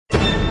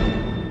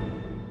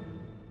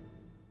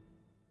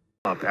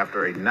up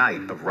after a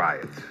night of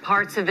riots.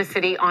 Parts of the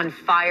city on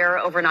fire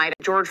overnight.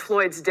 George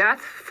Floyd's death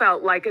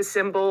felt like a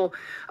symbol,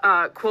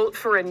 quote,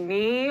 for a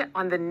knee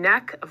on the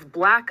neck of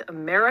Black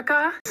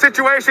America.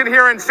 Situation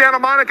here in Santa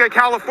Monica,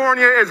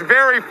 California is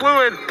very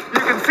fluid. You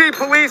can see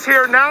police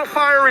here now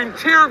firing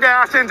tear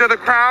gas into the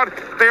crowd.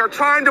 They are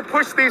trying to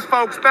push these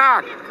folks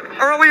back.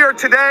 Earlier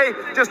today,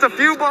 just a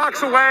few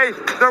blocks away,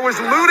 there was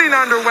looting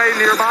underway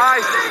nearby.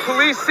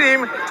 Police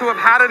seem to have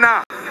had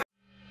enough.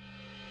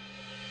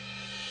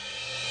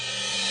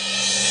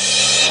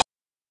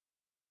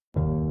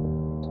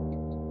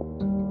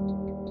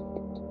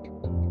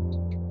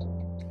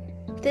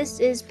 This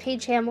is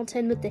Paige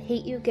Hamilton with The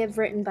Hate U Give,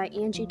 written by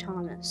Angie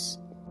Thomas.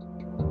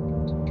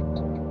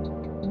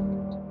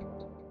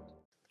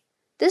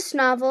 This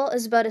novel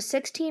is about a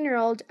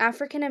 16-year-old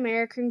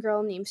African-American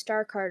girl named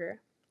Star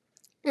Carter.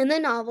 In the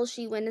novel,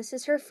 she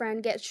witnesses her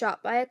friend get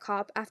shot by a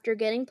cop after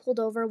getting pulled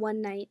over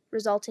one night,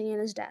 resulting in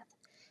his death.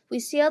 We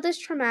see how this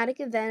traumatic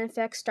event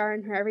affects Star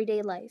in her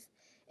everyday life.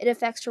 It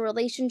affects her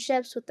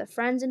relationships with the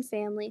friends and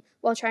family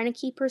while trying to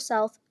keep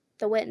herself,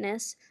 the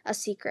witness, a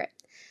secret.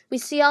 We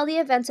see all the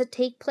events that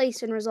take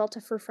place and result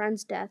of her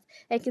friend's death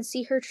and can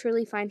see her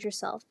truly find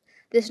herself.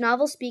 This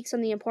novel speaks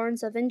on the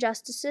importance of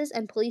injustices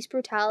and police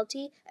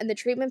brutality and the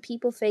treatment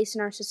people face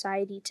in our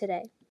society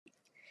today.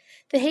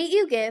 The hate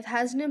you give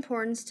has an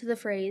importance to the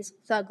phrase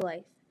thug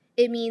life.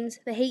 It means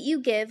the hate you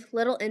give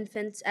little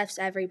infants F's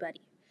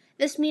everybody.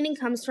 This meaning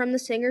comes from the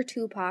singer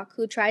Tupac,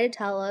 who tried to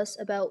tell us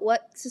about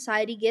what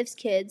society gives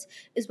kids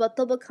is what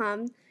they'll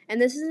become, and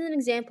this is an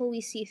example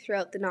we see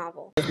throughout the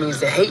novel. It means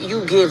the hate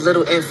you give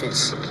little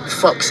infants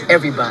fucks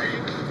everybody.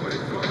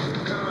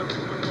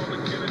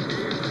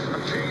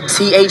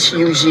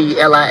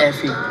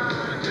 THUGLIFE.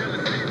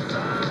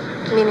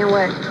 Meaning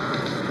what?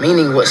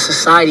 Meaning what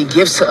society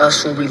gives to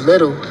us when we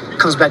little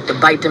comes back to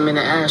bite them in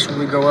the ass when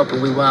we grow up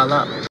and we wild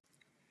out.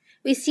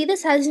 We see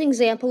this as an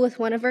example with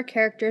one of our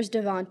characters,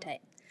 Devontae.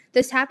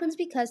 This happens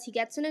because he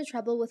gets into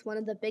trouble with one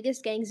of the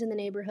biggest gangs in the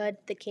neighborhood,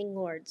 the King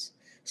Lords.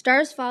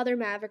 Star's father,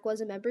 Maverick, was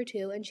a member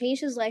too and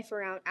changed his life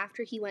around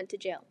after he went to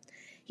jail.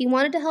 He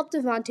wanted to help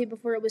Devontae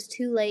before it was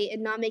too late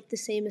and not make the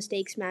same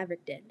mistakes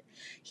Maverick did.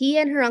 He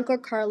and her uncle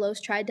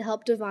Carlos tried to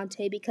help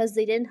Devontae because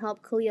they didn't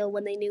help Khalil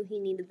when they knew he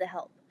needed the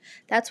help.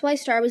 That's why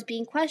Star was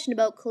being questioned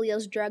about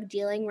Khalil's drug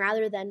dealing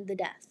rather than the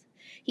death.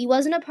 He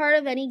wasn't a part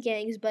of any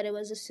gangs, but it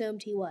was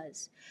assumed he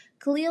was.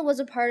 Khalil was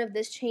a part of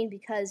this chain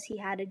because he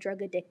had a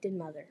drug-addicted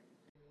mother.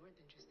 More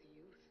than just the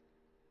youth.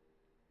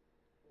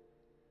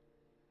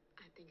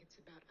 I think it's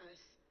about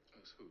us.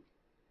 Us who?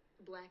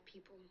 Black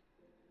people.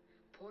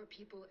 Poor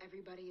people,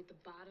 everybody at the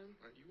bottom.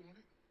 Right, you want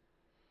it?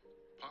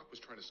 Pac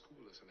was trying to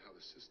school us on how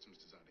the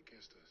system's designed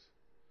against us.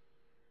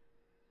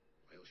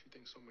 Why else you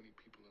think so many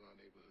people in our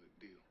neighborhood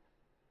deal?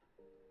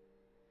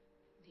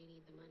 They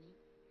need the money.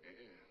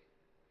 Yeah.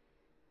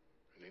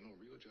 And ain't no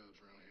real jobs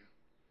around here.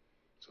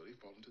 So they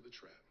fall into the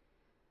trap.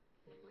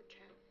 What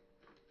trap?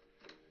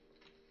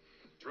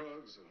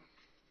 Drugs, a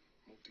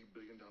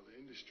multi-billion-dollar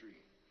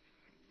industry.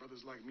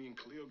 Brothers like me and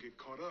Khalil get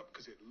caught up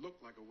because it looked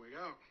like a way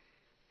out.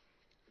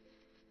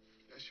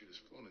 That shit is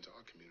flown into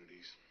our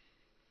communities.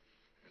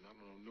 And I don't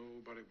know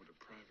nobody with a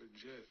private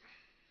jet.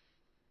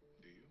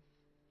 Do you?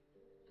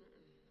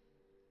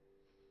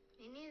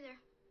 Me neither.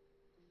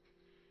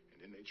 And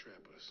then they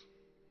trap us.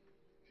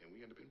 And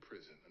we end up in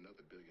prison,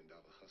 another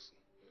billion-dollar hustle.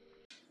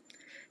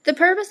 The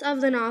purpose of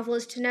the novel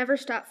is to never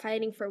stop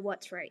fighting for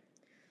what's right.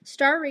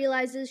 Star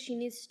realizes she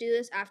needs to do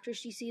this after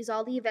she sees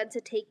all the events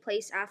that take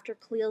place after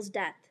Khalil's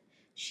death.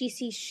 She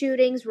sees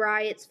shootings,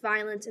 riots,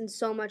 violence, and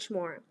so much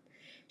more.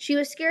 She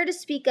was scared to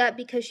speak up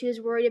because she was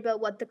worried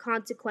about what the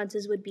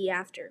consequences would be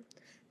after.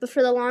 But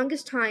for the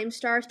longest time,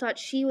 Star thought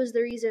she was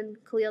the reason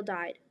Khalil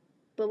died.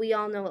 But we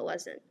all know it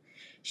wasn't.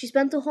 She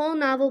spent the whole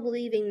novel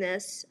believing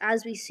this.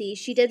 As we see,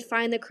 she did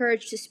find the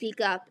courage to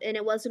speak up, and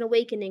it was an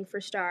awakening for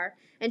Star,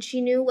 and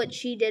she knew what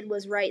she did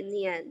was right in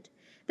the end.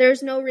 There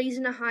is no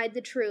reason to hide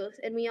the truth,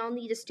 and we all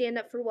need to stand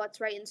up for what's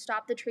right and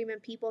stop the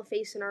treatment people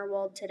face in our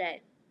world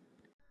today.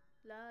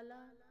 La, la.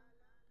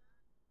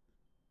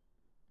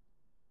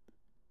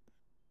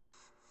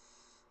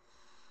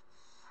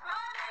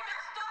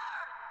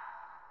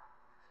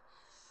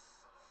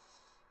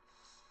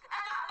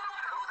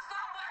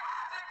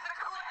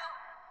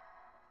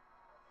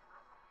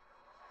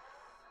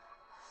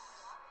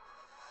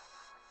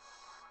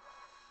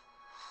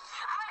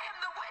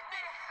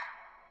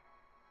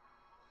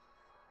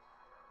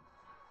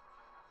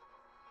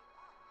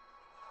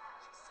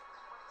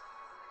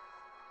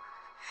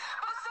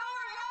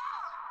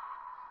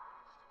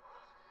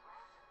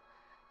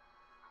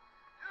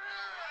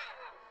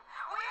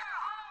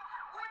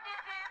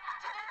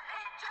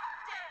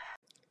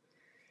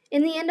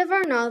 In the end of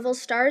our novel,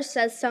 Star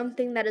says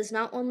something that is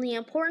not only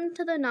important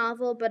to the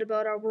novel, but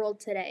about our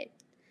world today.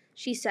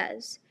 She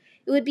says,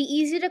 "It would be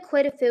easy to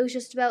quit if it was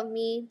just about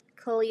me,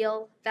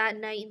 Khalil, that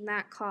night, and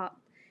that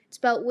cop. It's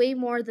about way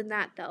more than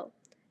that, though.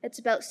 It's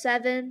about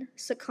Seven,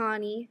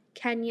 Sakani,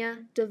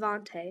 Kenya,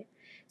 Devontae.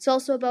 It's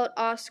also about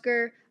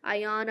Oscar,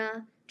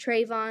 Ayana,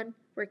 Trayvon,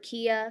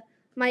 Rakia,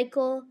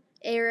 Michael,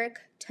 Eric,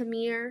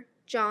 Tamir,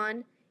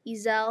 John,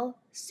 Ezel,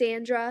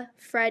 Sandra,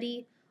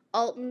 Freddie,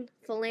 Alton,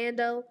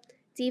 Philando.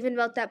 It's even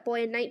about that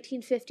boy in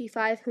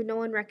 1955 who no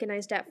one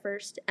recognized at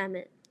first,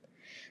 Emmett.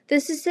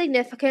 This is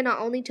significant not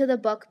only to the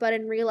book but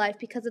in real life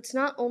because it's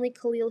not only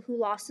Khalil who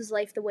lost his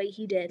life the way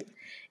he did.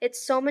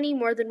 It's so many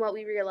more than what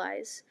we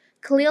realize.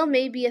 Khalil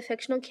may be a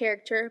fictional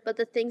character, but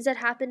the things that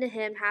happen to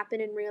him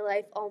happen in real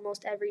life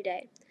almost every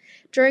day.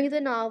 During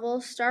the novel,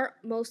 Star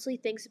mostly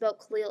thinks about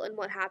Khalil and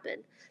what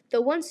happened.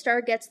 Though once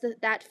Star gets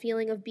that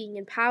feeling of being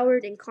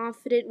empowered and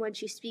confident when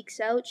she speaks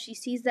out, she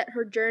sees that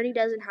her journey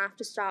doesn't have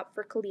to stop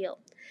for Khalil.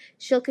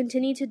 She'll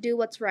continue to do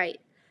what's right.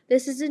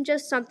 This isn't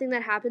just something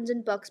that happens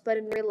in books, but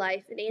in real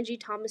life, and Angie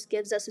Thomas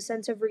gives us a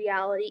sense of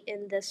reality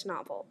in this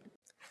novel.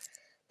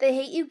 The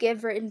Hate U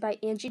Give, written by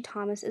Angie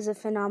Thomas, is a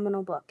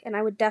phenomenal book, and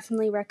I would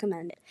definitely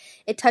recommend it.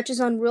 It touches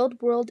on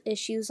real-world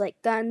issues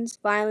like guns,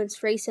 violence,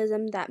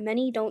 racism that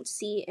many don't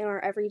see in our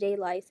everyday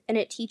life, and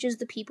it teaches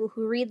the people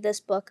who read this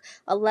book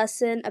a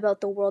lesson about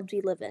the world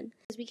we live in.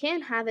 Because we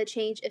can't have a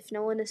change if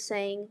no one is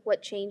saying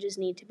what changes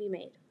need to be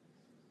made.